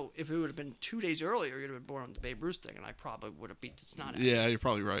 And if it would have been 2 days earlier, you'd have been born on the Babe Ruth thing, and I probably would have beat the snot out of you. Yeah, you're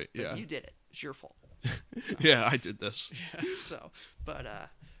probably right. But yeah, you did it. It's your fault. So. Yeah, I did this. Yeah. So, but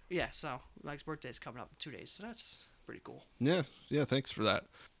so Mike's birthday is coming up in 2 days, so that's pretty cool. Yeah. Thanks for that.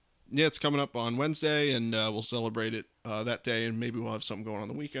 Yeah, it's coming up on Wednesday, and we'll celebrate it that day, and maybe we'll have something going on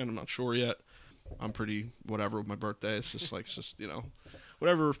the weekend. I'm not sure yet. I'm pretty whatever with my birthday. It's just like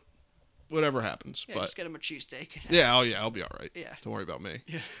whatever happens. Yeah, but just get him a cheesesteak. Yeah, I'll be all right. Yeah. Don't worry about me.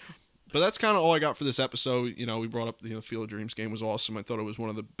 Yeah. But that's kind of all I got for this episode. We brought up the Field of Dreams game was awesome. I thought it was one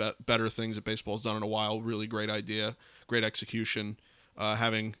of the better things that baseball's done in a while. Really great idea, great execution.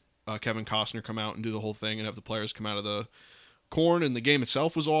 Having Kevin Costner come out and do the whole thing and have the players come out of the corn, and the game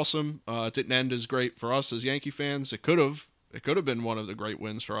itself was awesome. It didn't end as great for us as Yankee fans. It could have been one of the great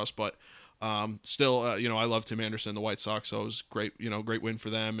wins for us, but still, I love Tim Anderson, the White Sox, so it was great. Great win for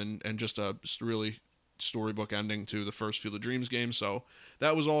them, and just a really storybook ending to the first Field of Dreams game. So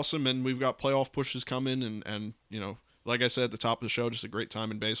that was awesome, and we've got playoff pushes coming, and like I said at the top of the show, just a great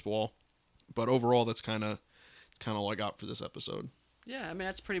time in baseball. But overall, that's kind of all I got for this episode. Yeah, I mean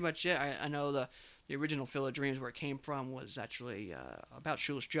that's pretty much it. I know the original Field of Dreams, where it came from, was actually about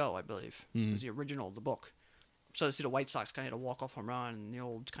Shoeless Joe, I believe. It was the original of the book. So to see the White Sox kind of hit a walk-off home run and the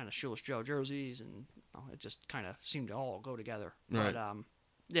old kind of Shoeless Joe jerseys, and it just kind of seemed to all go together. Right. But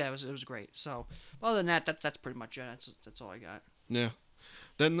yeah, it was great. So other than that's pretty much it. That's all I got. Yeah.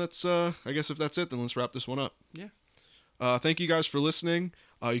 Then let's I guess if that's it, then let's wrap this one up. Yeah. Thank you guys for listening.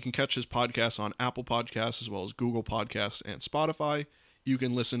 You can catch this podcast on Apple Podcasts as well as Google Podcasts and Spotify. You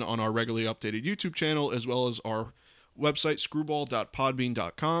can listen on our regularly updated YouTube channel as well as our website,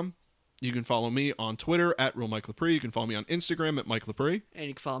 screwball.podbean.com. You can follow me on Twitter at RealMikeLapre. You can follow me on Instagram at Mike Lapre. And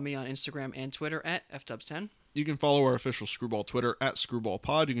you can follow me on Instagram and Twitter at FDubs10. You can follow our official Screwball Twitter at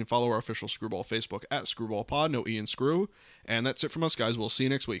ScrewballPod. You can follow our official Screwball Facebook at ScrewballPod. No E in Screw. And that's it from us, guys. We'll see you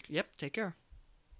next week. Yep. Take care.